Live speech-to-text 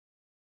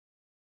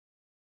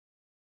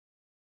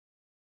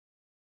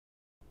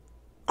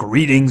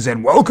Greetings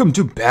and welcome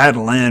to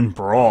Badland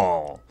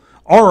Brawl.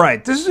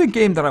 Alright, this is a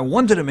game that I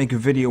wanted to make a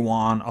video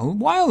on a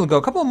while ago,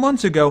 a couple of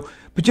months ago,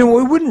 but you know,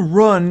 it wouldn't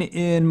run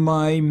in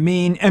my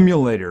main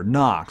emulator,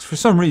 Nox. For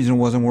some reason it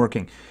wasn't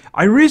working.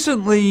 I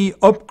recently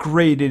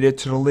upgraded it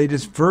to the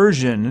latest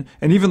version,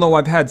 and even though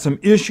I've had some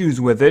issues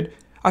with it,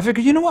 I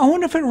figured, you know what, I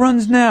wonder if it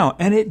runs now,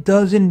 and it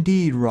does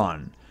indeed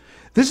run.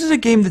 This is a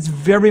game that's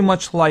very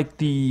much like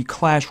the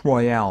Clash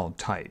Royale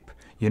type,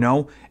 you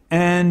know?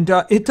 And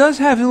it does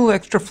have a little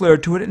extra flair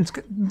to it, and it's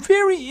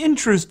very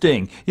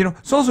interesting. You know,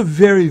 it's also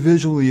very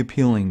visually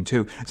appealing,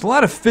 too. There's a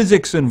lot of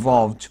physics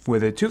involved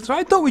with it, too. So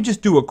I thought we'd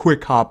just do a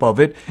quick hop of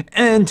it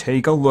and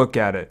take a look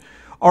at it.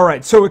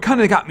 Alright, so it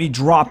kind of got me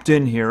dropped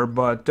in here,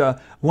 but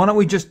why don't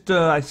we just,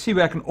 I see if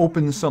I can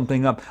open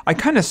something up. I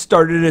kind of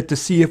started it to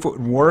see if it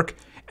would work,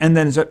 and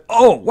then said,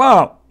 oh,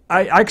 wow.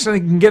 I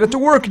actually can get it to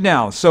work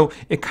now. So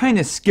it kind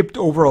of skipped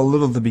over a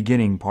little the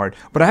beginning part.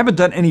 But I haven't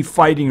done any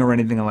fighting or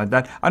anything like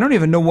that. I don't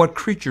even know what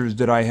creatures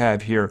that I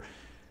have here.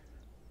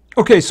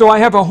 Okay, so I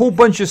have a whole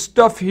bunch of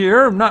stuff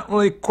here. I'm not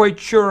really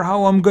quite sure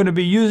how I'm going to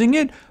be using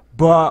it.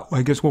 But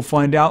I guess we'll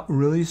find out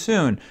really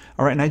soon.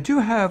 Alright, and I do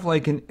have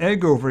like an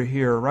egg over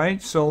here,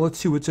 right? So let's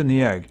see what's in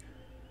the egg.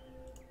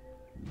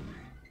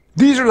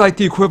 These are like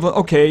the equivalent.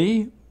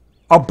 Okay,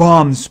 a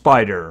bomb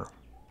spider.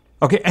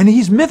 Okay, and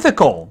he's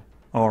mythical.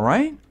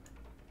 Alright.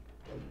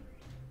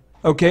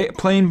 Okay,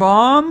 plain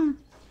bomb.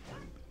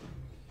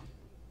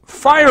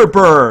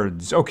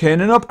 Firebirds. Okay, and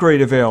an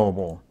upgrade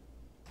available.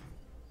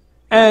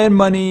 And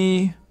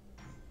money.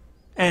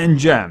 And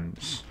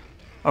gems.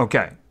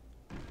 Okay.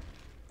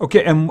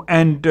 Okay,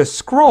 and a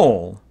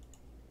scroll.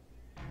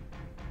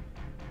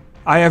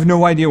 I have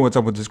no idea what's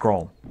up with the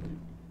scroll.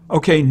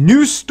 Okay,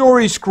 new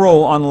story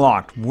scroll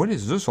unlocked. What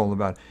is this all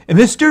about? A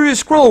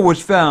mysterious scroll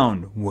was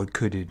found. What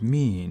could it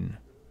mean?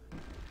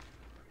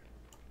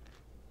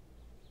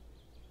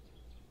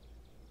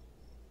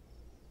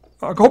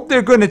 I hope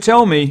they're going to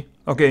tell me.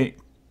 Okay.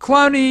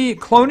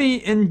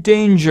 Cloney in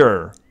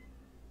danger.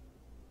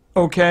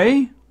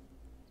 Okay.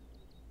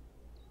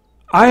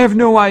 I have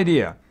no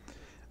idea.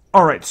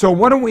 Alright, so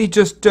why don't we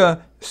just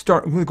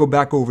start. I'm going to go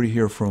back over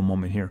here for a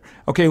moment here.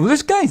 Okay, well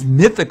this guy's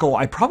mythical.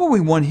 I probably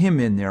want him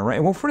in there,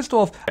 right? Well, first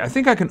off, I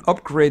think I can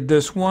upgrade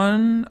this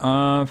one.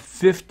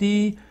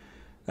 50.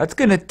 That's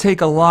going to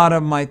take a lot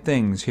of my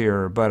things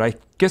here, but I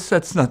guess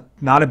that's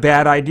not a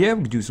bad idea.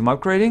 We can do some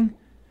upgrading.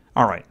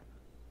 Alright.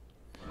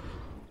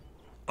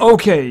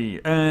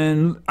 Okay,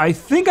 and I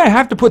think I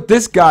have to put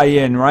this guy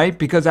in, right?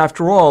 Because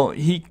after all,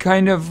 he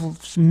kind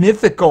of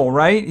mythical,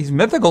 right? He's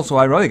mythical, so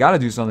I really got to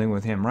do something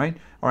with him, right?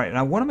 All right,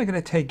 now what am I going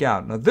to take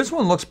out? Now this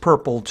one looks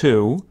purple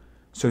too,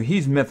 so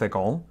he's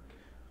mythical.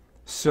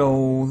 So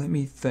let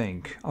me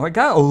think. Oh, I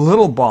got a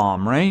little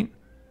bomb, right?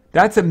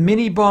 That's a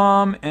mini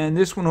bomb, and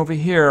this one over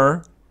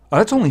here. Oh,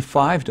 that's only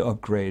 5 to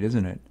upgrade,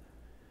 isn't it?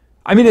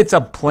 I mean, it's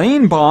a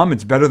plain bomb.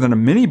 It's better than a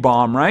mini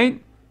bomb,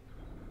 right?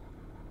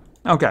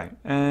 Okay,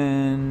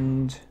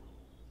 and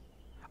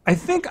I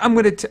think I'm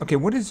going to... Okay,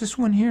 what is this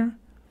one here?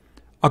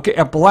 Okay,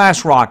 a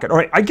blast rocket. All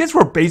right, I guess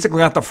we're basically going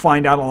to have to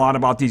find out a lot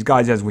about these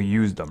guys as we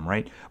use them,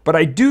 right? But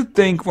I do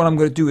think what I'm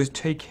going to do is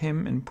take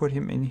him and put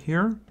him in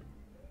here.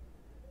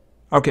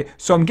 Okay,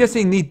 so I'm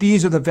guessing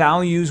these are the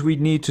values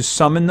we'd need to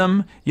summon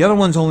them. The other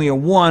one's only a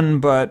 1,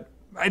 but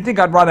I think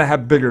I'd rather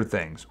have bigger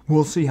things.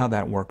 We'll see how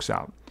that works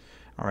out.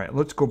 All right,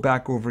 let's go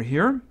back over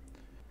here.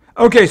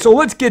 Okay, so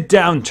let's get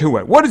down to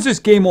it. What is this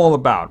game all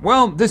about?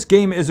 Well, this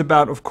game is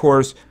about, of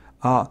course,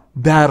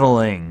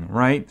 battling,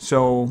 right?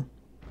 So,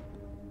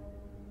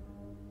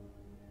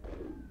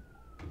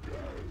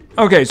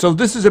 okay, so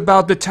this is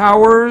about the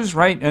towers,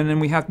 right? And then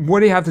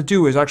what you have to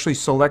do is actually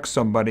select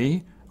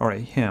somebody, all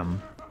right,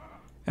 him,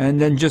 and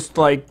then just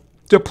like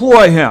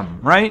deploy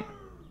him, right?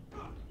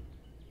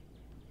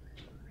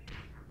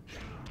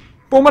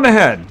 Boom on the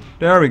head.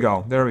 There we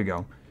go. There we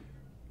go.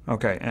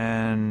 Okay,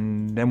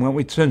 and then when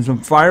we send some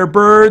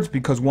firebirds,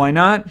 because why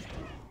not?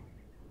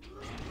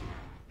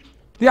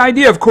 The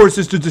idea, of course,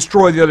 is to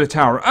destroy the other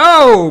tower.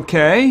 Oh,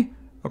 okay.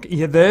 Okay,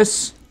 you have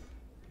this.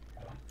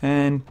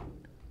 And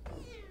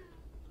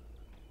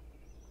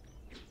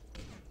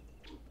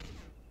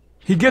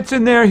he gets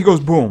in there, he goes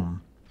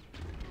boom.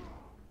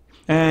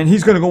 And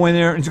he's going to go in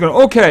there, and he's going to,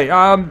 okay,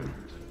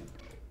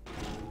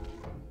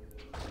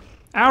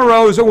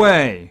 arrows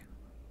away.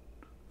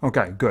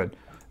 Okay, good.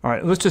 All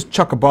right, let's just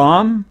chuck a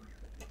bomb.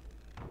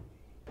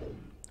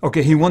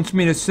 Okay, he wants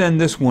me to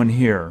send this one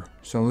here.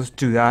 So let's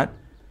do that.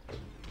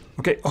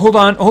 Okay, hold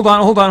on.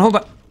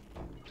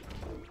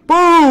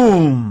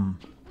 Boom!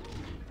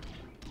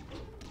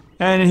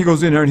 And he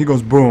goes in there and he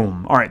goes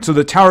boom. All right, so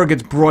the tower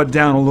gets brought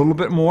down a little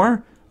bit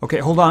more. Okay,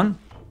 hold on.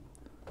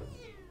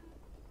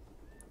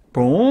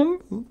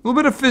 Boom. A little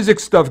bit of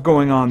physics stuff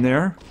going on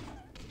there.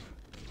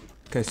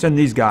 Okay, send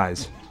these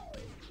guys.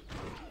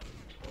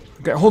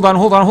 Okay, hold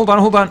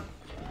on.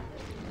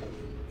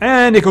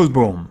 And it goes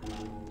boom.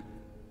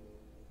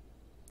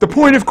 The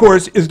point, of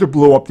course, is to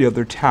blow up the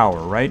other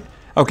tower, right?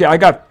 Okay, I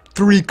got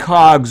 3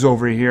 cogs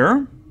over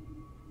here.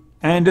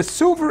 And a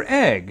silver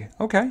egg.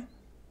 Okay.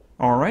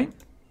 Alright.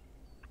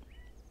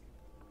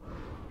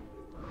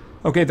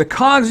 Okay, the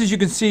cogs, as you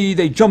can see,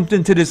 they jumped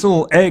into this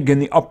little egg in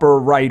the upper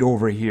right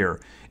over here.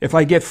 If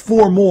I get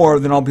 4 more,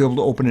 then I'll be able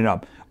to open it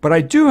up. But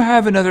I do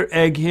have another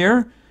egg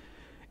here,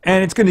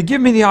 and it's going to give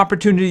me the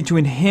opportunity to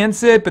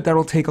enhance it, but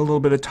that'll take a little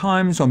bit of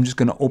time, so I'm just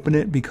going to open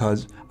it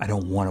because I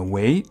don't want to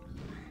wait.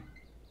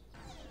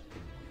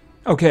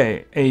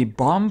 Okay, a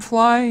bomb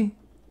fly.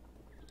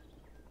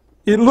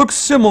 It looks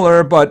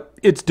similar, but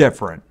it's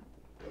different.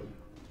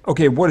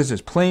 Okay, what is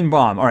this? Plain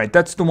bomb. All right,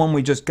 that's the one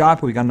we just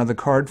got, but we got another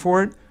card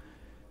for it.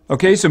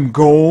 Okay, some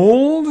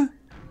gold.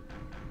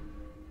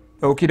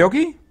 Okie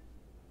dokie.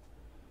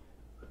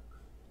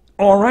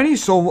 Alrighty,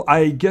 so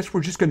I guess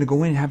we're just going to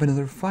go in and have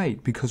another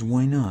fight, because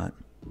why not?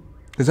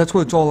 Because that's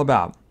what it's all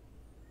about.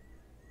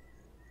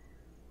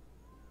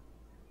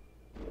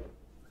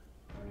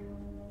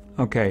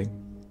 Okay,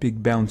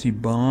 big bouncy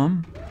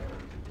bomb.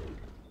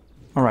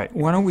 Alright,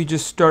 why don't we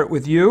just start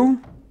with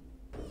you?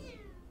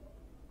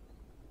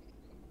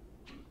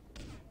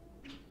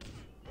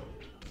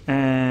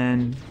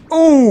 And...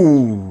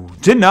 oh!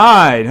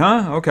 Denied,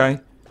 huh? Okay.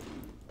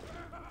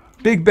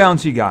 Big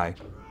bouncy guy.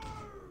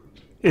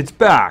 It's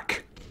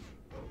back.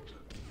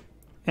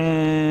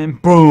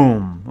 And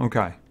boom.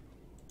 Okay.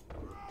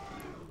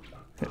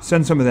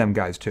 Send some of them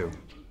guys too.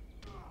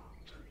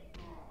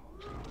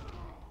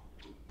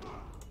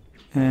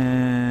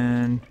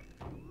 And...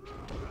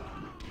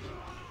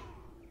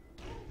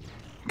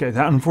 okay,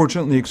 that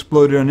unfortunately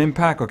exploded on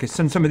impact. Okay,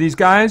 send some of these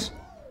guys.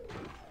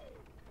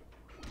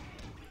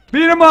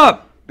 Beat him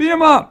up! Beat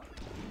him up!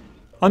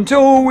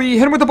 Until we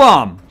hit him with a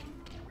bomb.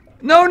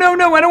 No, no,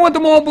 no, I don't want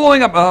them all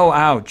blowing up. Oh,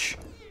 ouch.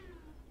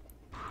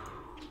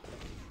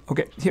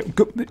 Okay, here,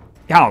 go,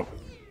 out.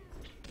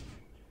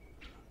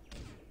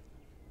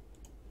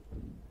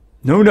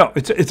 No, no,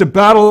 it's a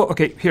battle.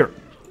 Okay, here.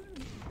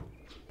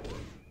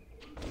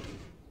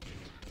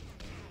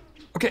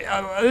 Okay,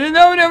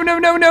 no, no, no,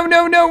 no, no,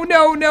 no, no,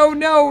 no, no,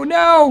 no,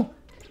 no.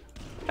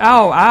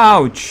 Ow,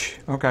 ouch.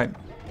 Okay.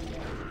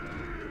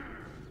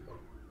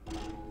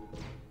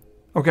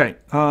 Okay,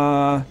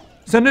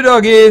 send the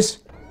doggies.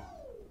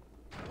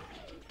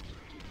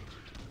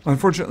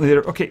 Unfortunately,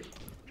 they're, okay.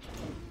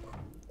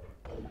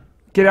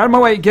 Get out of my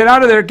way, get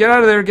out of there, get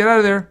out of there, get out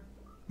of there.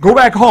 Go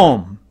back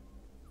home.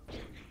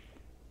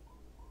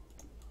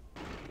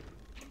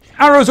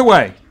 Arrows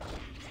away.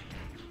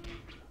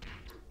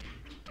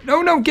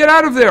 No, no, get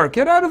out of there,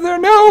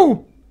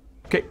 no.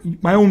 Okay,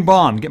 my own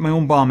bomb, get my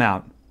own bomb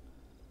out.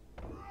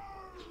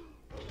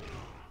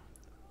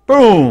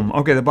 Boom,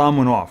 okay, the bomb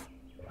went off.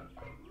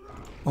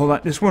 Hold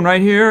on, this one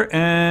right here,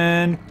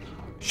 and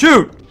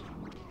shoot!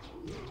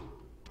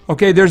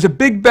 Okay, there's a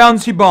big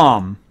bouncy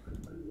bomb.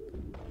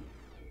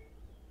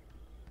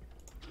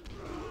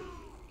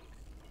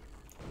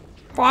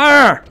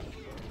 Fire!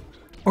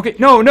 Okay,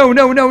 no, no,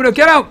 no, no, no,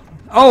 get out!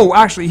 Oh,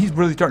 actually, he's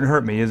really starting to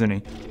hurt me, isn't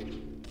he?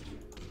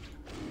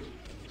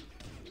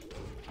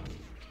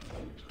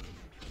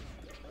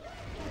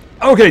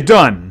 Okay,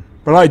 done.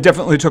 But I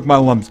definitely took my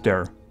lumps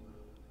there.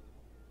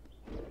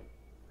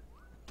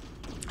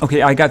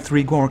 Okay, I got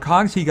 3 more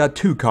cogs, he got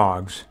 2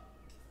 cogs.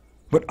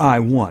 But I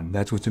won,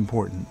 that's what's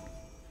important.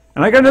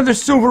 And I got another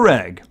silver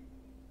egg.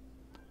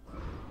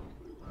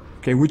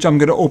 Okay, which I'm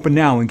going to open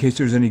now in case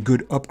there's any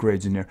good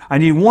upgrades in there. I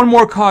need 1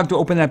 more cog to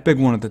open that big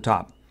one at the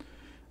top.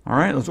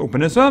 Alright, let's open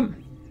this up.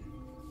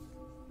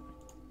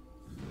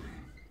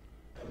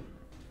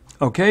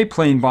 Okay,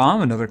 plain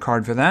bomb, another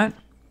card for that.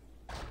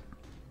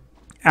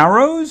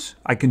 Arrows,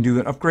 I can do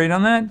an upgrade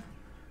on that.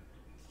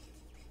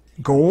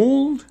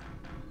 Gold.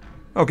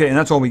 Okay, and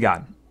that's all we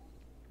got.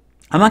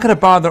 I'm not going to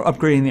bother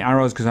upgrading the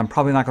arrows because I'm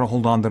probably not going to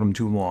hold on to them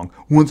too long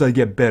once I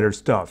get better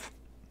stuff.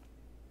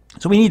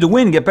 So we need to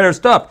win, get better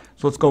stuff.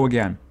 So let's go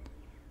again.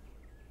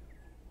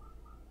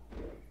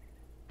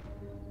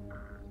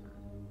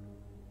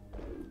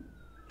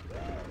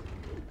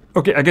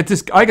 Okay, I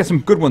get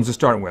some good ones to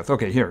start with.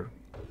 Okay, here.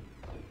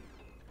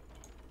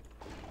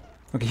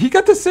 Okay, he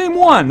got the same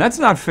one. That's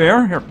not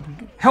fair. Here,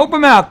 help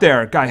him out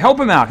there, guy. Help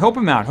him out. Help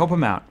him out. Help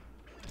him out.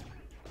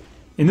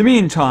 In the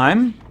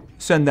meantime,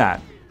 send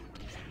that.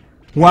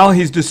 While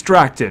he's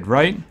distracted,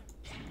 right?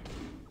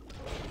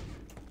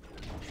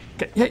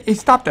 Okay, hey,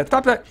 stop that.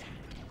 Stop that.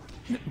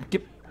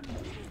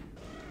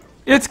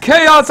 It's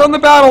chaos on the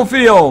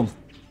battlefield.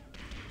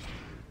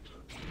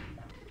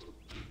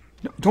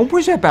 No, don't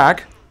push that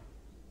back.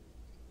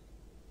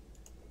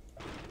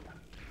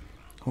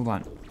 Hold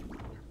on.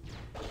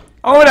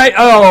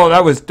 Oh,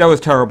 that was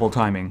terrible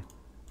timing.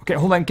 Okay,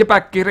 hold on. Get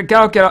back. Get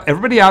out. Get out.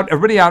 Everybody out.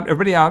 Everybody out.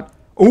 Everybody out.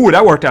 Ooh,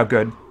 that worked out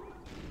good.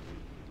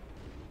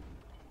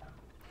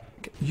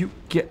 You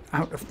get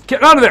out of...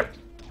 get out of there!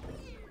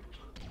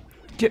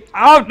 Get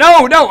out!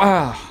 No,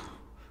 no!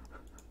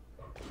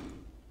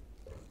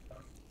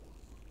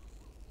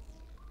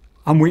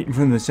 I'm waiting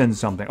for them to send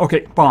something.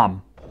 Okay,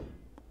 bomb.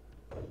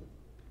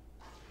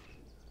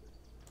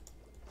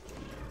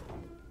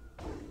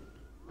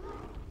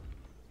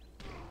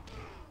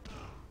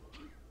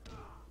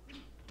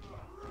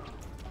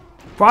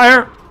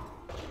 Fire!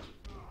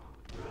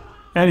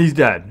 And he's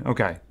dead.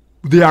 Okay.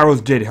 The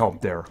arrows did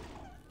help there.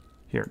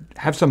 Here,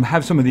 have some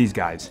of these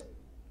guys.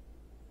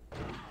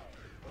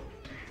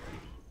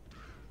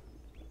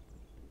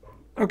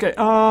 Okay,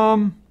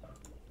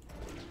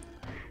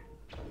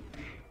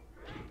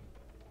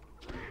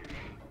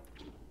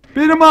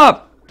 beat him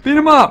up! Beat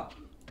him up!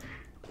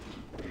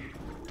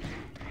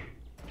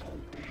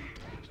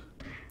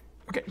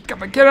 Okay,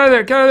 come on, get out of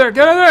there, get out of there,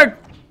 get out of there!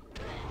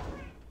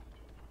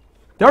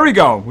 There we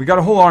go. We got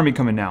a whole army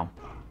coming now.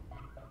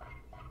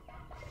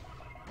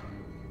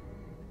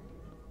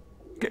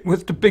 Okay,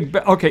 what's the big...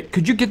 Okay,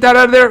 could you get that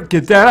out of there?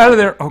 Get that out of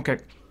there. Okay.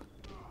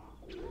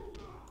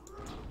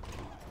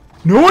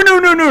 No, no,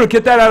 no, no.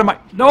 Get that out of my...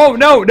 No,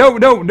 no, no,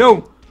 no,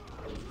 no.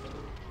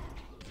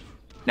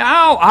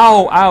 Ow,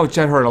 ow, ouch.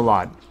 That hurt a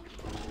lot.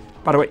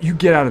 By the way, you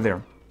get out of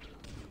there.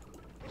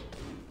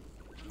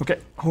 Okay,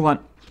 hold on.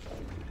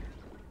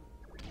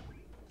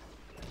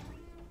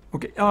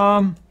 Okay,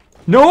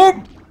 nope.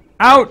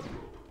 Out.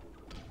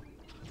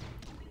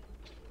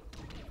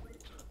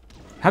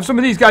 Have some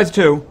of these guys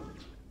too.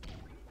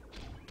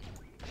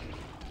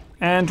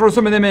 And throw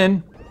some of them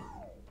in.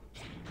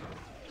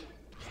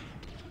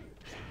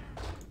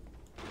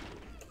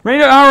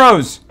 Rain of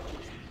arrows.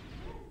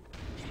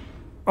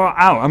 Oh,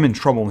 ow, I'm in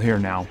trouble here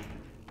now.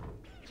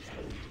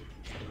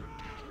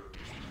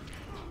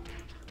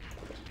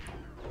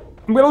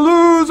 I'm gonna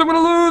lose, I'm gonna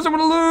lose, I'm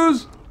gonna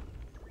lose.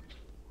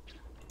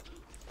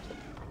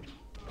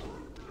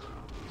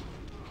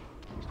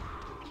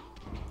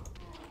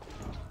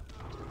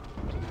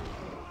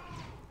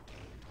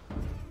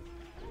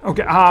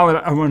 Okay, ow,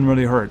 that one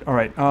really hurt. All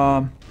right,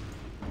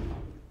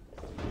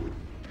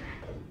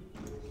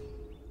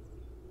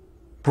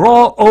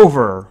 brawl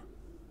over.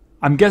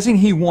 I'm guessing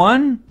he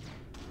won?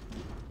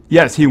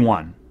 Yes, he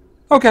won.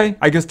 Okay,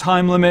 I guess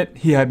time limit,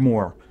 he had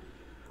more.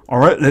 All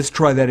right, let's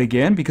try that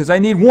again because I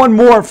need one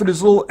more for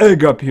this little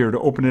egg up here to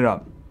open it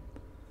up.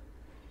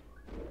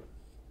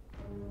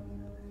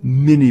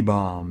 Mini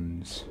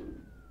bombs.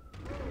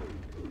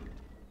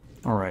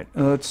 All right,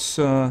 let's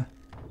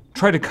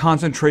try to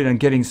concentrate on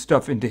getting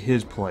stuff into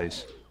his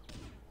place.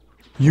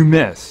 You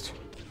missed.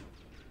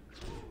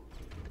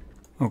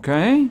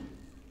 Okay.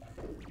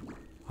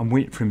 I'm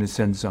waiting for him to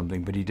send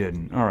something, but he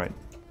didn't. All right.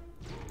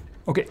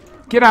 Okay,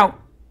 get out.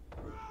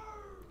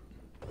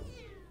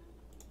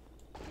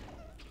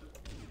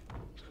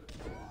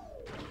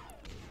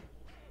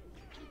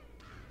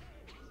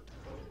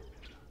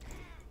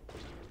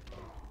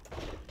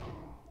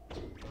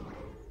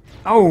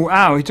 Oh,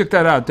 ow, he took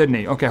that out, didn't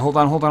he? Okay, hold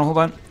on, hold on, hold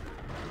on.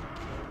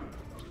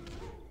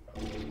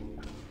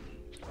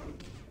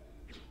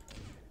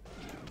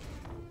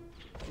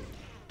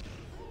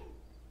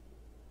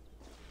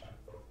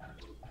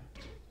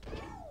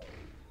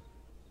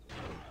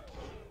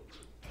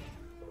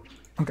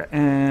 Okay,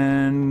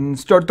 and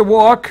start the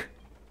walk.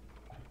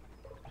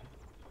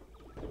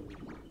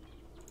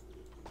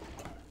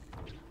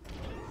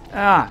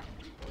 Ah.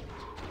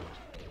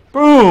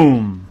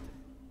 Boom.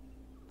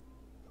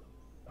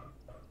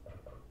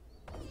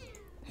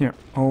 Here.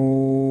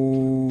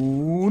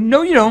 Oh,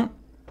 no you don't.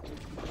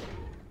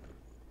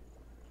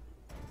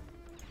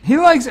 He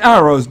likes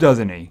arrows,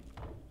 doesn't he?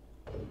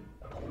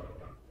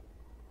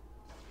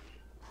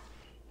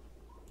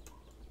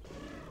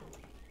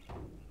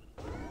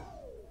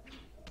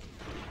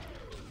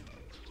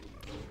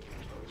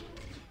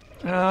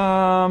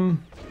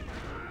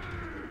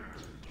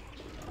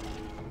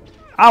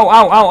 Ow,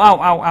 ow, ow, ow,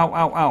 ow, ow,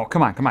 ow, ow.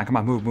 Come on, come on, come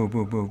on. Move, move,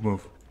 move, move,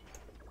 move.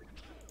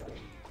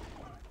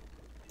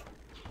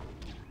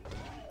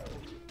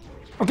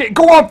 Okay,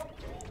 go up!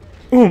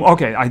 Boom,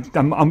 okay, I think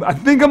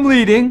I'm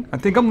leading. I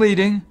think I'm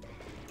leading.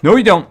 No,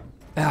 you don't.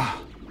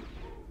 Ah.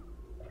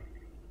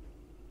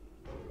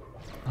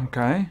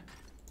 Okay.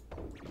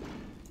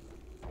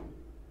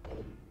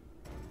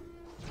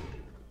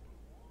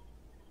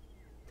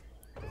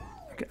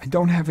 Okay, I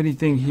don't have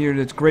anything here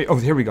that's great. Oh,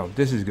 here we go.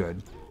 This is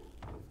good.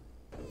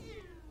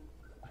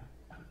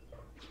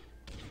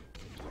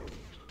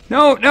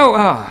 No,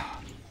 no,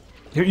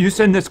 Here, you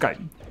send this guy.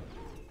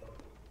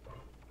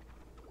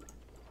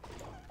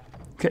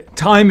 Okay,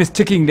 time is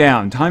ticking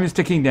down. Time is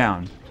ticking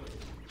down.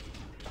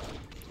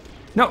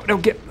 No, no,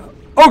 get...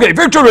 Okay,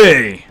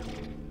 victory!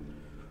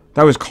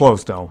 That was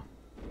close, though.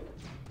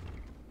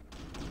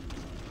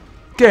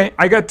 Okay,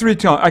 I got three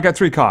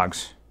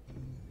cogs.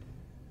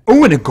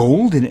 Oh, and a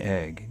golden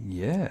egg.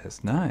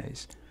 Yes,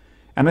 nice.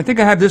 And I think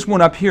I have this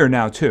one up here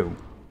now, too.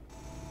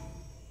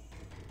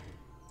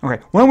 Okay,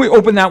 why don't we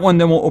open that one,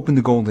 then we'll open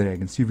the golden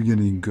egg and see if we get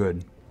anything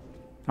good.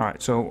 Alright,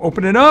 so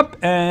open it up,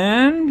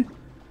 and...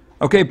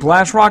 Okay,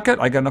 blast rocket,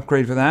 I got an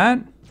upgrade for that.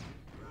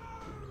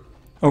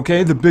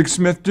 Okay, the big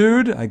smith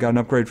dude, I got an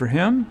upgrade for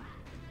him.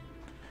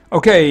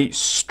 Okay,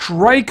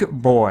 striker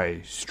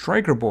boy,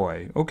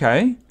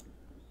 okay.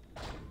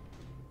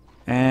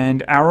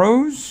 And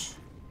arrows.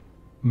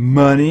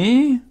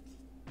 Money.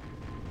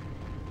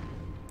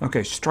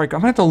 Okay, strike.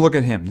 I'm going to have to look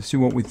at him to see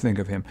what we think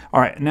of him.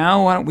 All right,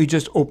 now why don't we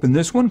just open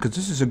this one? Because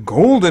this is a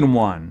golden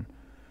one.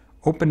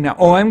 Open now.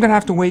 Oh, I'm going to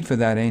have to wait for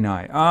that, ain't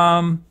I?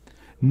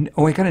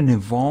 Oh, I got an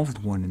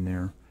evolved one in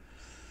there.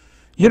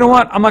 You know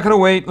what? I'm not going to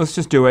wait. Let's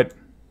just do it.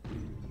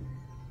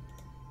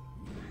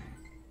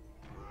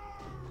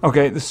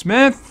 Okay, the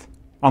smith.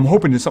 I'm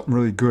hoping there's something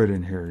really good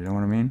in here, you know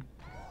what I mean?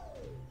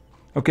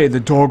 Okay, the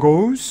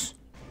doggos.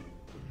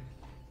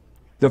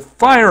 The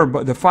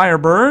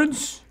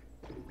firebirds.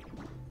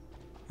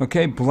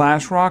 Okay,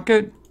 blast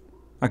rocket.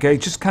 Okay,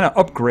 just kind of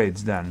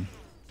upgrades then.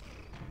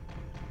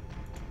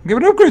 Okay,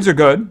 but upgrades are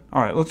good.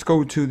 Alright, let's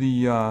go to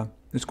the,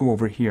 let's go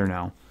over here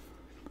now.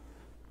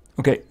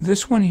 Okay,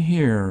 this one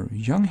here.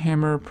 Young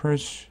hammer,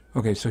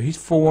 okay, so he's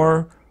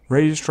 4.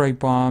 Ready to strike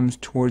bombs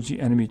towards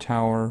the enemy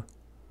tower.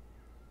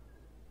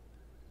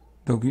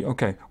 They'll be,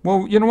 okay.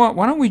 Well, you know what?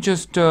 Why don't we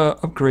just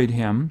upgrade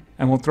him,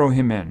 and we'll throw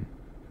him in.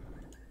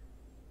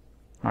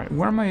 Alright,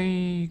 what am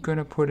I going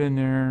to put in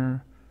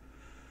there?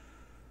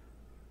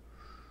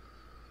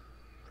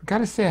 I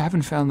gotta say, I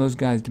haven't found those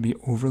guys to be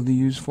overly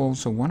useful,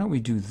 so why don't we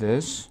do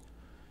this?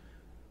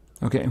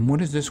 Okay, and what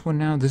is this one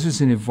now? This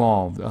is an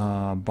evolved.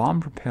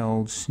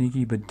 Bomb-propelled,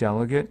 sneaky but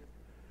delicate.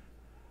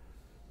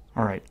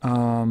 Alright,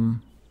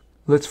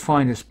 let's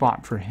find a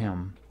spot for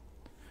him.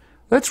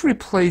 Let's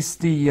replace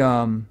the,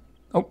 I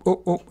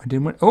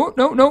didn't want,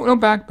 no,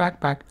 back.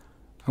 I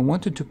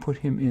wanted to put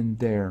him in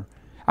there.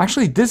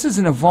 Actually, this is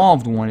an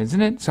evolved one,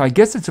 isn't it? So I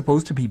guess it's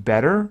supposed to be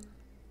better.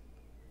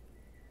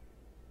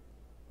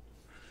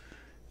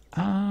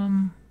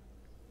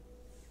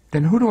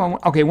 Then who do I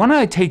want? Okay, why don't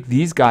I take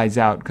these guys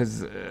out?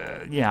 Because,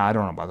 yeah, I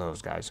don't know about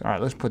those guys. All right,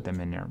 let's put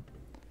them in there.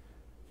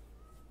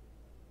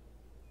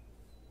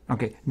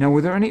 Okay, now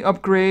were there any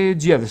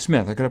upgrades? Yeah, the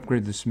smith. I could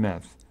upgrade the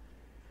smith.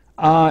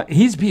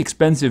 He's be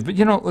expensive, but,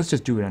 you know, let's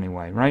just do it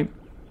anyway, right?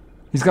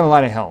 He's got a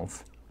lot of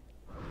health.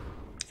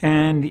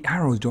 And the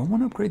arrows. Do I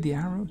want to upgrade the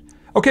arrows?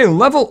 Okay,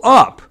 level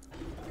up.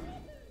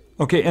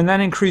 Okay, and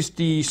then increase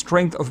the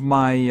strength of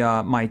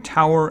my my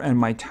tower and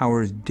my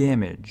tower's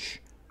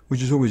damage,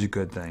 which is always a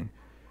good thing.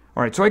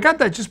 All right, so I got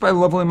that just by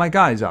leveling my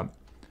guys up.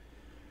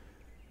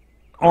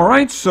 All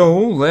right, so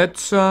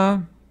let's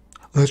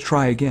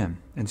try again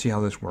and see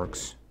how this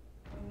works.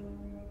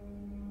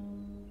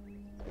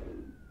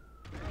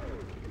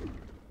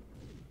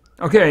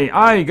 Okay,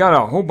 I got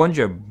a whole bunch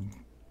of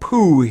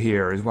poo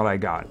here is what I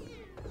got.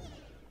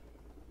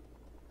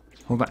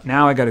 Hold on,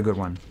 now I got a good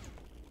one.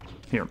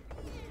 Here.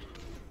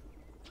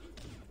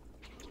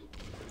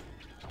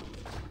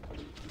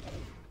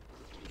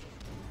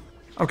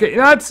 Okay,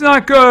 that's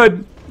not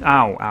good.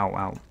 Ow, ow,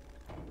 ow.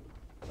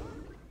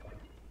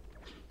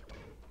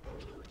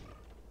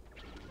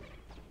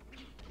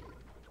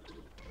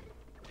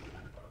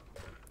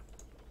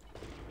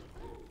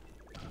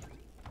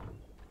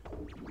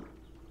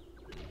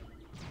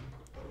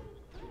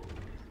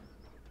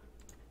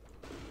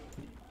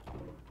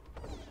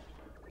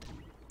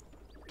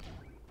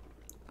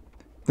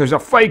 There's a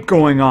fight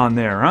going on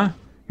there, huh?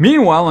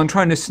 Meanwhile, I'm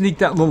trying to sneak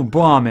that little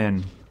bomb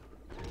in.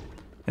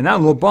 And that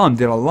little bomb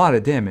did a lot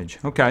of damage.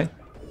 Okay.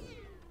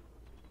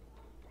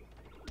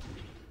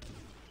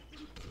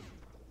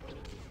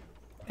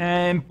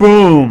 And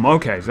boom!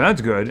 Okay, so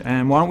that's good.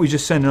 And why don't we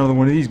just send another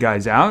one of these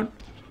guys out?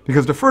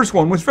 Because the first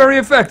one was very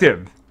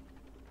effective.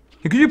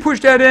 Hey, could you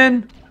push that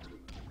in?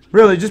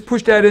 Really, just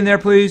push that in there,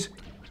 please.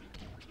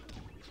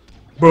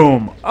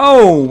 Boom.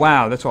 Oh,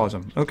 wow, that's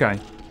awesome. Okay.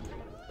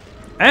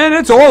 And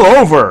it's all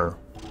over.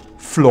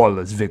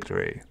 Flawless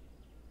victory.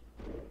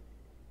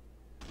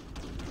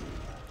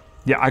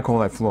 Yeah, I call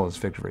that flawless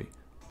victory.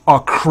 A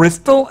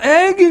crystal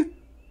egg?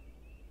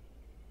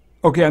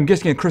 Okay, I'm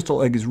guessing a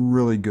crystal egg is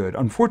really good.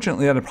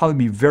 Unfortunately, that'd probably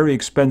be very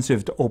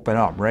expensive to open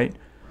up, right?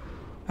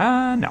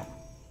 No.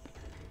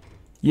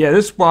 Yeah,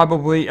 this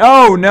probably...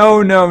 Oh,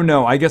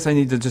 no. I guess I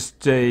need to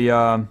just say...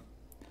 I'll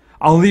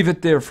leave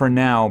it there for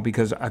now,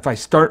 because if I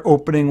start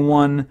opening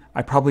one,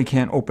 I probably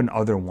can't open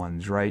other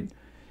ones, right?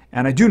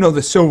 And I do know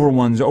the silver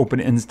ones open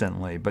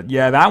instantly. But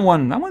yeah, that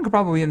one could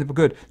probably end up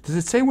good. Does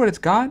it say what it's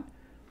got?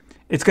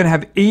 It's going to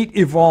have 8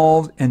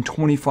 evolved and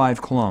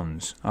 25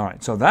 clones. All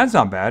right, so that's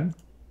not bad.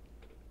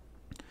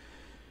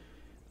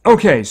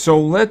 Okay, so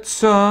let's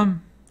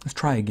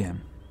try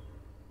again.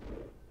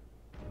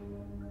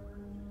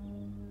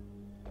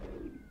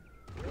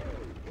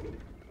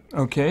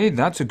 Okay,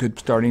 that's a good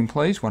starting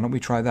place. Why don't we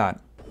try that?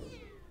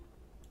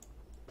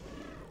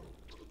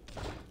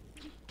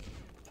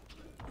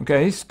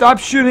 Okay, stop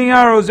shooting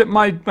arrows at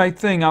my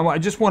thing. I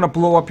just want to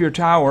blow up your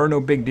tower. No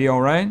big deal,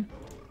 right?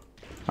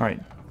 All right.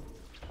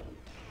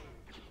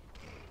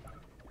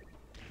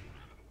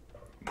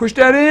 Push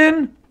that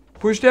in.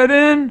 Push that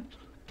in.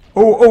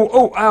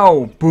 Oh,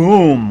 ow.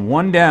 Boom.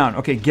 One down.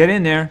 Okay, get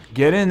in there.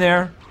 Get in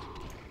there.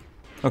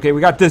 Okay,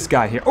 we got this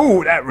guy here.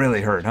 Oh, that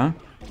really hurt, huh?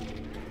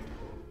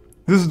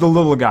 This is the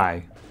little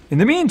guy. In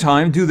the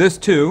meantime, do this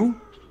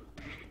too.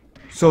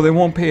 So they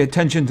won't pay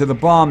attention to the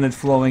bomb that's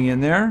flowing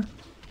in there.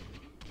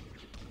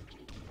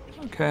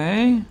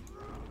 Okay.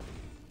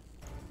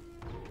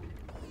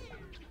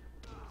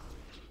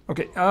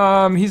 Okay,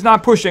 he's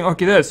not pushing.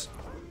 Okay, this.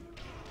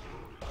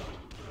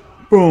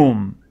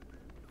 Boom.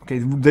 Okay,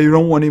 they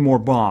don't want any more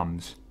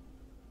bombs.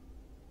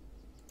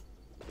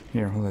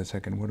 Here, hold on a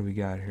second. What do we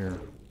got here?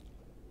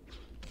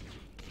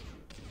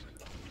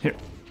 Here.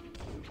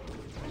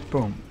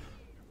 Boom.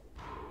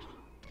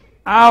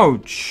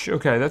 Ouch!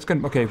 Okay, that's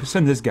good. Okay,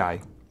 send this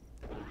guy.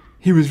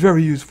 He was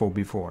very useful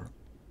before.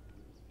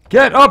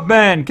 Get up,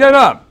 man! Get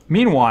up!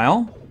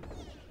 Meanwhile,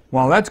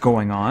 while that's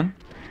going on...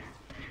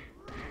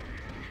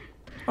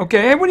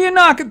 Okay, hey, what are you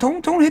knocking?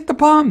 Don't hit the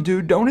bomb,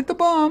 dude. Don't hit the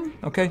bomb.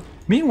 Okay.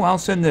 Meanwhile,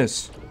 send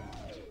this.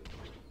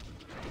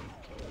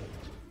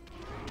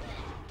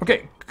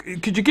 Okay,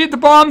 could you get the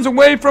bombs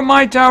away from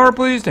my tower,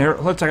 please? Here,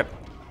 let's take it.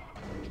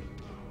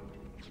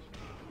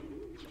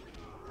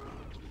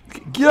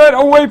 Get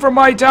away from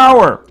my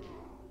tower!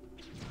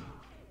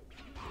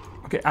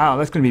 Okay, ow,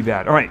 that's gonna be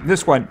bad. Alright,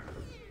 this one.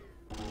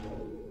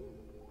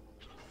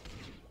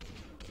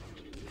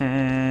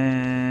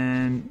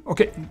 And...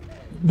 okay.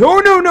 No,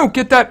 no, no!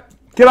 Get that!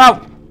 Get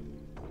out!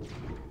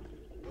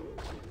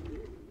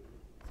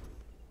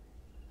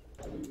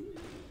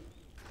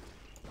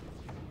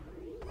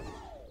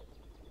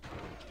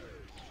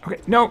 Okay,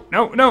 no,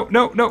 no, no,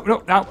 no, no,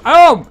 no, ow,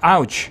 oh!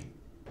 Ouch!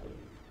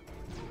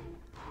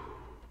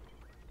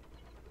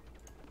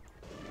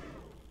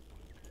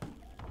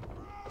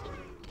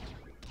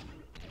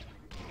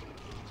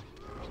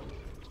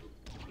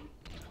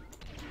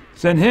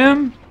 Send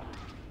him.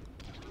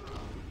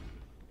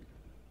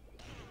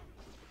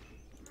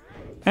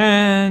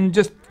 And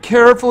just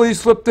carefully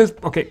slip this.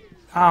 Okay.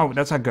 Ow,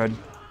 that's not good.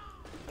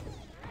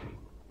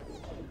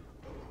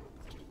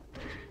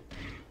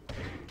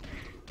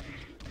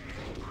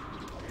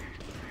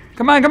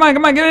 Come on, come on,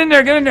 come on. Get in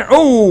there, get in there.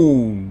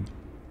 Oh!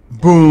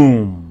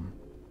 Boom.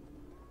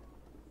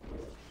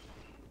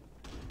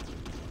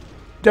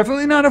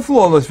 Definitely not a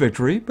flawless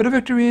victory, but a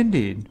victory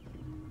indeed.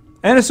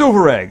 And a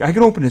silver egg. I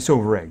can open a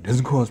silver egg.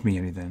 Doesn't cost me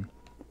anything.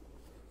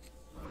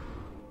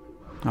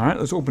 Alright,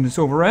 let's open the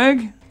silver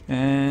egg.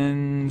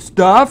 And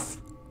stuff.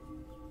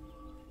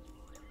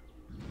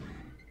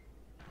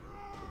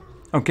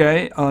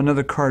 Okay,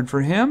 another card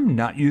for him.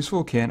 Not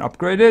useful. Can't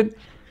upgrade it.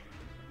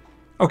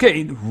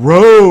 Okay,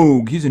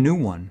 rogue. He's a new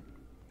one.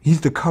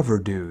 He's the cover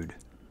dude.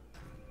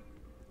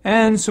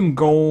 And some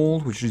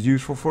gold, which is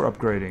useful for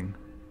upgrading.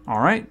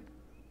 Alright.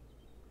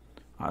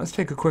 Let's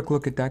take a quick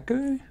look at that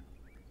guy.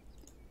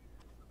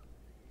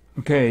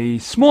 Okay,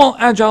 small,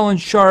 agile,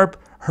 and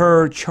sharp.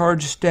 Her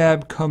charge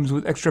stab comes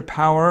with extra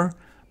power,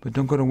 but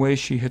don't go to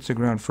waste. She hits the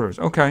ground first.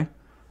 Okay,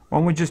 why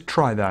don't we just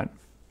try that?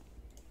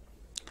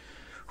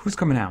 Who's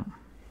coming out?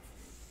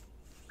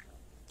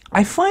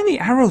 I find the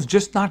arrows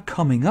just not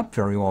coming up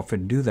very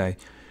often, do they?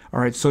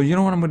 Alright, so you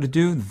know what I'm going to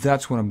do?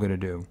 That's what I'm going to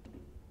do.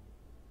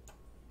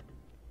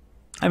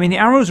 I mean, the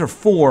arrows are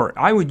 4.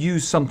 I would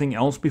use something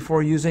else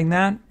before using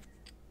that.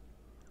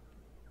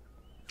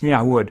 Yeah,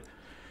 I would.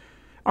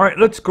 Alright,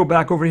 let's go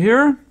back over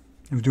here.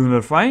 Let's do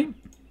another fight.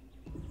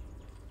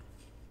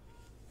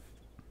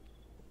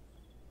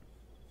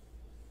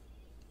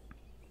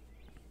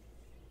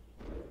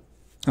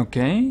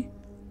 Okay.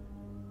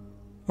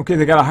 Okay,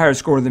 they got a higher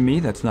score than me.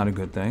 That's not a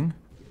good thing.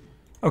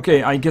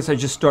 Okay, I guess I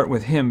just start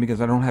with him because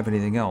I don't have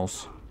anything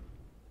else.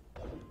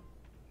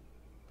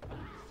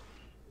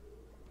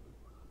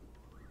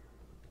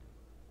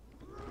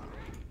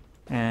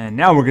 And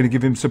now we're going to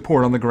give him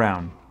support on the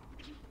ground.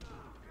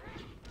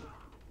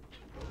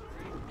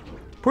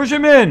 Push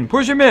him in!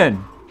 Push him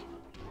in!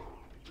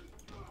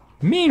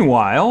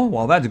 Meanwhile,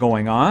 while that's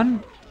going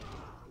on...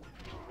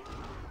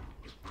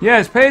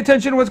 Yes, pay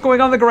attention to what's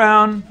going on the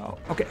ground. Oh,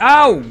 okay,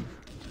 ow!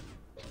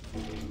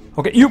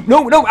 Okay, you...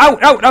 No, no,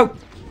 out, out, out!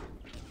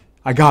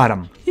 I got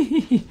him.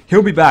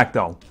 He'll be back,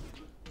 though.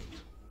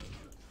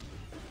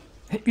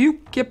 Hey,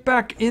 you get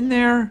back in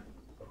there.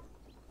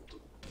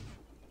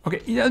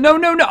 Okay, no,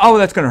 no, no. Oh,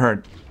 that's gonna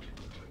hurt.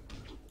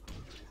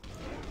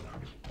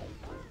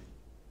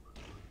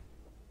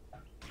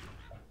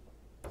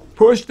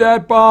 Push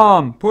that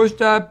bomb! Push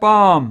that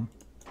bomb!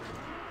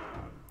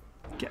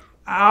 Get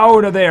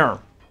out of there!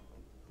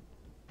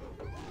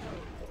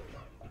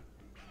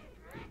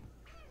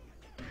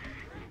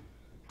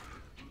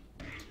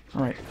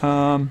 Alright,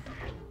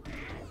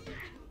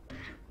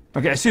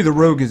 okay, I see the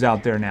rogue is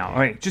out there now.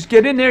 Alright, just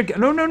get in there.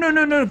 No, no, no,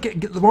 no, no.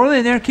 Get rolling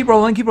in there. Keep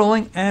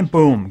rolling, and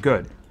boom.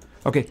 Good.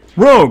 Okay,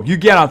 rogue, you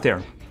get out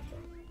there.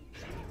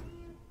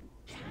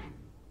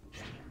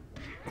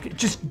 Okay,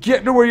 just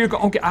get to where you're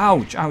going. Okay,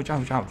 ouch, ouch,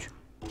 ouch, ouch.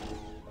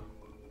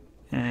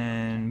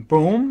 And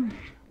boom.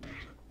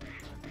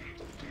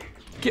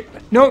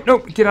 No, no,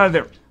 get out of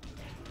there.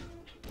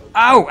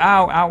 Ow,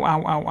 ow, ow,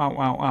 ow, ow, ow,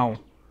 ow, ow.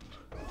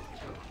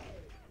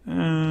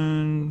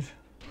 And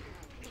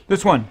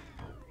this one.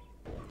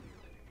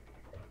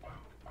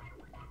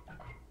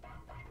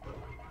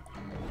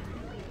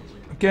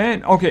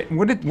 Okay, okay,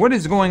 what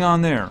is going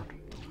on there?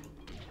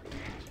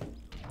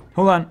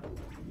 Hold on.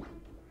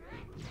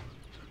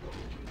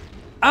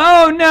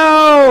 Oh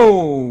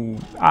no!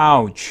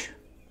 Ouch.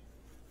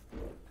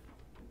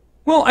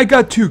 Well, I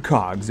got 2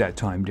 cogs that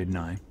time, didn't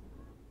I?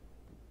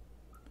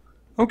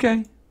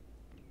 Okay.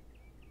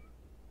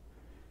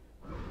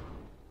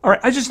 Alright,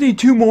 I just need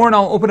 2 more and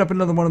I'll open up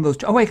another one of those.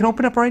 Oh, I can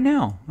open up right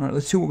now. Alright,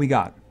 let's see what we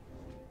got.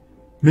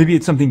 Maybe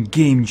it's something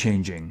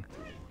game-changing.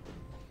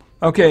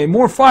 Okay,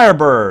 more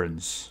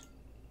Firebirds.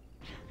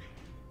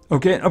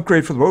 Okay, an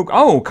upgrade for the rogue.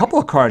 Oh, a couple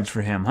of cards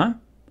for him, huh?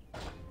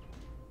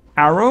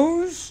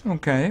 Arrows?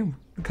 Okay.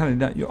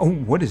 Kind of. Oh,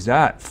 what is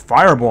that?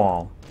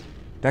 Fireball.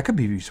 That could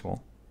be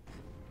useful.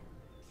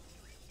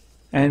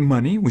 And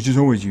money, which is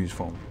always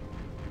useful.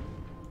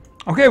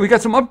 Okay, we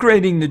got some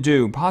upgrading to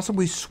do.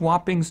 Possibly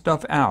swapping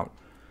stuff out.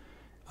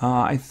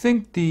 I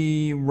think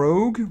the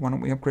rogue. Why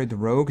don't we upgrade the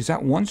rogue? Is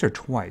that once or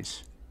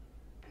twice?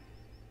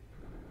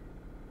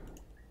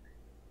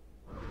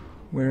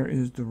 Where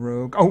is the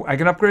rogue? Oh, I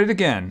can upgrade it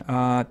again.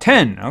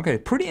 10. Okay,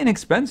 pretty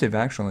inexpensive,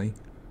 actually.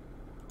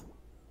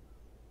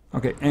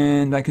 Okay,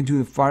 and I can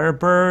do the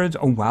Firebirds.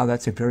 Oh, wow,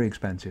 that's very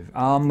expensive.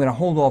 I'm going to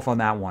hold off on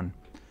that one.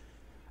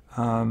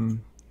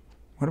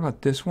 What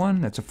about this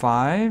one? That's a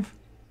 5.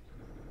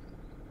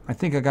 I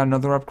think I got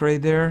another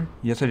upgrade there.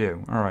 Yes, I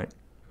do. All right.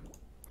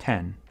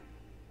 10.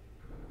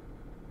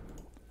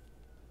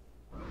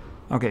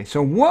 Okay,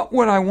 so what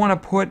would I want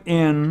to put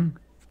in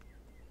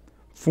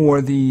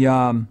for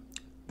the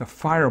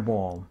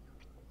Fireball?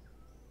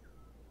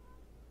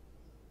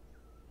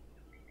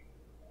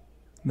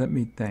 Let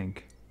me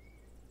think.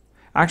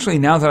 Actually,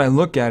 now that I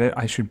look at it,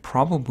 I should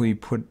probably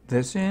put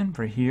this in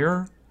for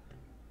here.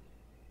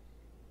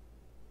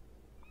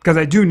 Because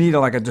I do need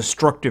like a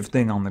destructive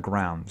thing on the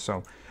ground.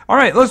 So, all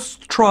right, let's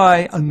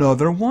try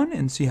another one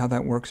and see how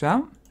that works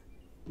out.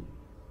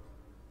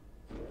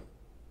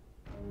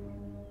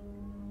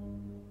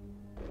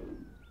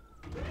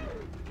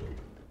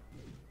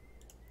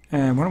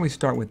 And why don't we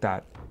start with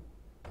that?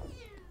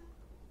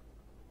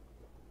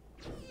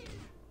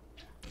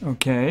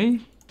 Okay.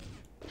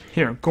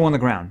 Here, go on the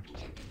ground.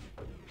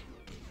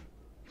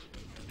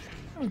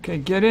 Okay,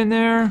 get in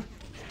there.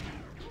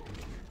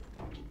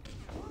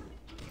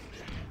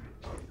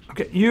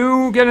 Okay,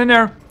 you get in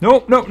there.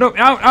 Nope, nope, nope.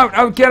 Out, out,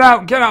 out. Get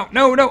out, get out.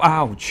 No, no.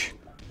 Ouch.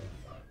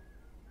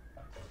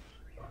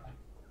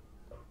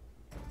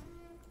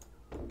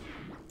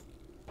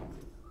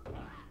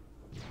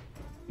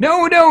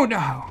 No, no,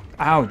 no.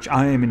 Ouch.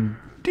 I am in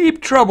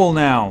deep trouble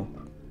now.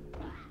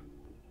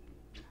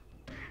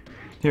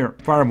 Here,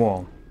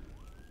 fireball.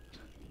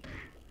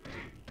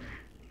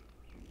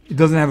 It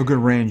doesn't have a good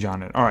range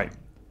on it. All right.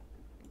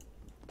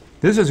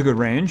 This is a good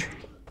range.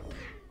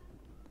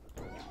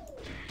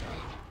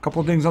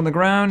 Couple things on the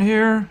ground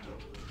here.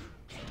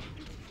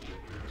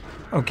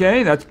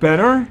 Okay, that's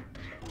better.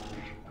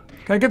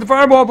 Can I get the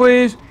fireball,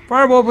 please?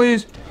 Fireball,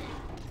 please.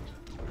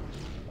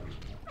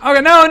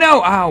 Okay, no,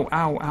 no. Ow,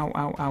 ow, ow,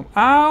 ow, ow,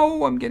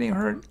 ow. I'm getting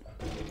hurt.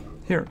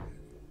 Here,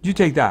 you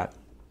take that.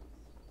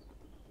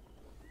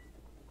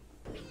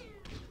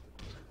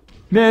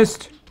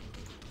 Missed.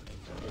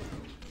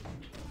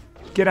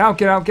 Get out,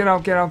 get out, get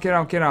out, get out, get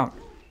out, get out.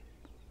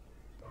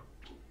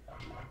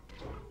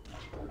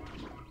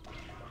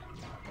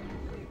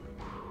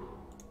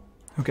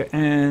 Okay,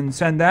 and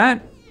send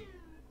that.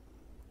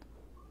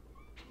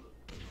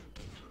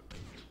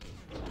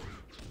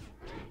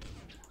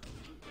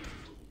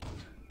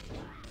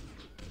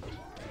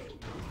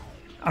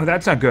 Oh,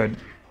 that's not good.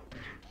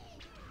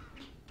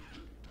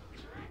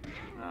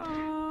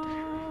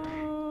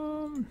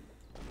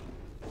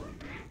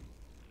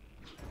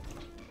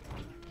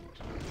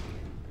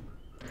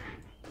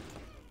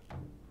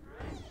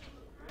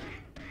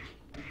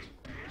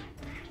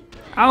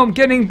 Oh, I'm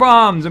getting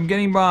bombs. I'm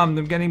getting bombed.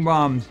 I'm getting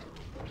bombed.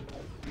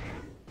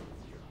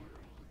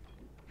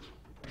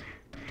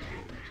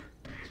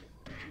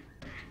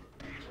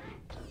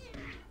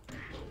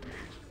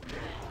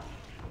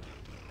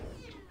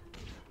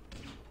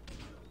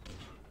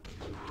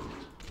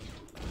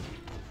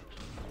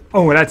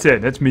 Oh, that's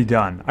it. That's me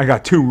done. I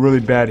got 2 really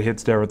bad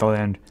hits there at the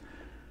end.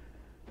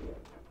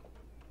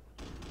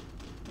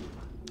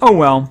 Oh,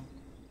 well.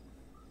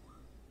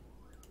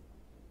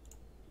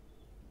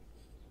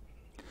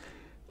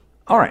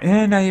 Alright,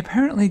 and I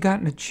apparently got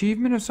an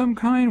achievement of some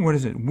kind. What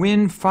is it?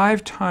 Win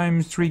 5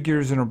 times 3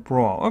 gears in a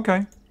brawl.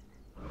 Okay.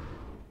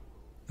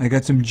 I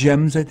got some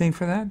gems, I think,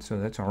 for that, so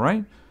that's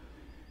alright.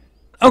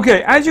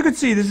 Okay, as you can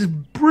see, this is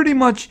pretty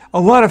much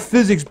a lot of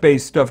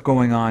physics-based stuff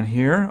going on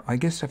here. I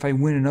guess if I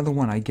win another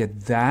one, I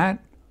get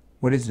that.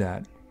 What is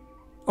that?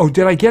 Oh,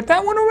 did I get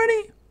that one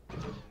already?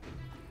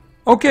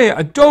 Okay,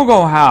 a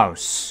Dogo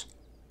house.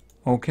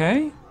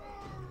 Okay.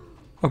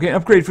 Okay, an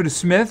upgrade for the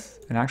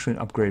smith. And actually an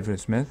upgrade for the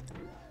smith.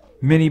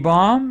 Mini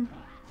bomb.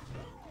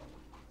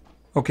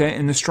 Okay,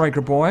 and the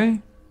striker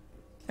boy.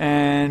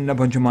 And a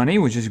bunch of money,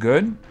 which is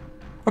good.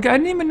 Okay, I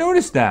didn't even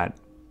notice that.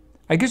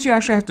 I guess you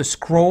actually have to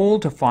scroll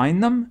to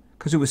find them,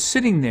 because it was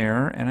sitting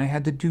there, and I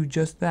had to do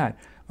just that.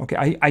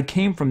 Okay, I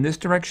came from this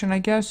direction, I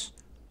guess.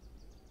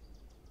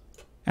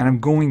 And I'm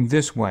going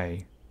this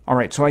way.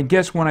 Alright, so I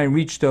guess when I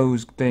reach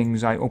those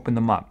things, I open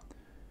them up.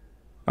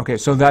 Okay,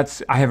 so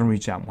that's... I haven't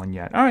reached that one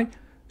yet. Alright,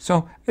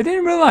 so I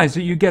didn't realize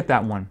that you get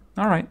that one.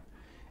 Alright.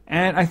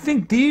 And I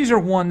think these are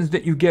ones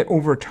that you get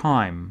over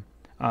time.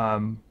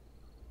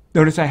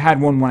 Notice I had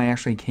one when I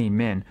actually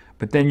came in,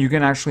 but then you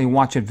can actually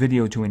watch a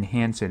video to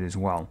enhance it as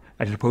well,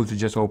 as opposed to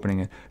just opening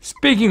it.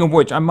 Speaking of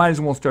which, I might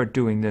as well start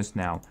doing this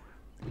now.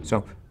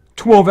 So,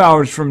 12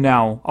 hours from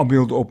now, I'll be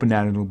able to open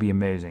that and it'll be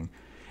amazing.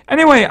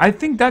 Anyway, I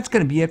think that's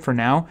going to be it for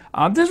now.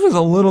 This was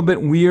a little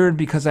bit weird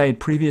because I had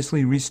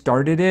previously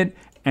restarted it,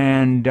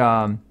 and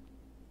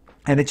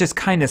it just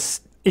kind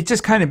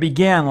of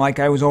began like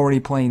I was already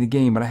playing the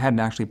game, but I hadn't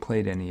actually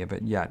played any of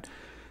it yet.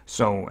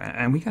 So,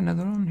 and we got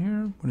another one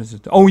here. What is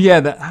it? Oh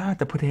yeah, I have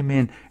to put him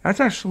in. That's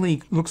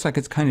actually looks like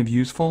it's kind of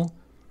useful.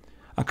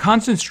 A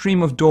constant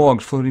stream of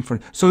dogs floating for.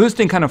 So this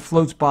thing kind of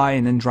floats by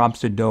and then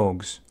drops the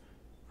dogs.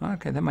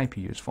 Okay, that might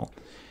be useful.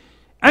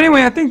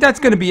 Anyway, I think that's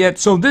going to be it.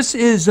 So this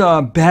is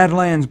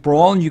Badlands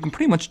Brawl, and you can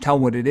pretty much tell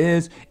what it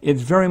is.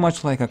 It's very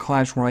much like a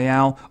Clash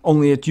Royale,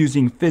 only it's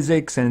using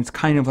physics, and it's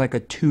kind of like a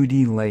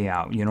 2D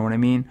layout, you know what I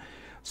mean?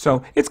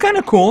 So it's kind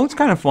of cool, it's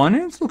kind of fun,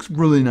 and it looks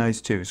really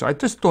nice too. So I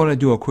just thought I'd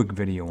do a quick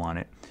video on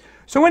it.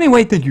 So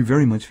anyway, thank you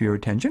very much for your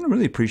attention. I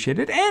really appreciate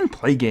it, and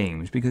play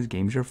games, because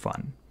games are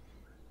fun.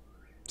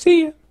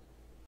 See ya!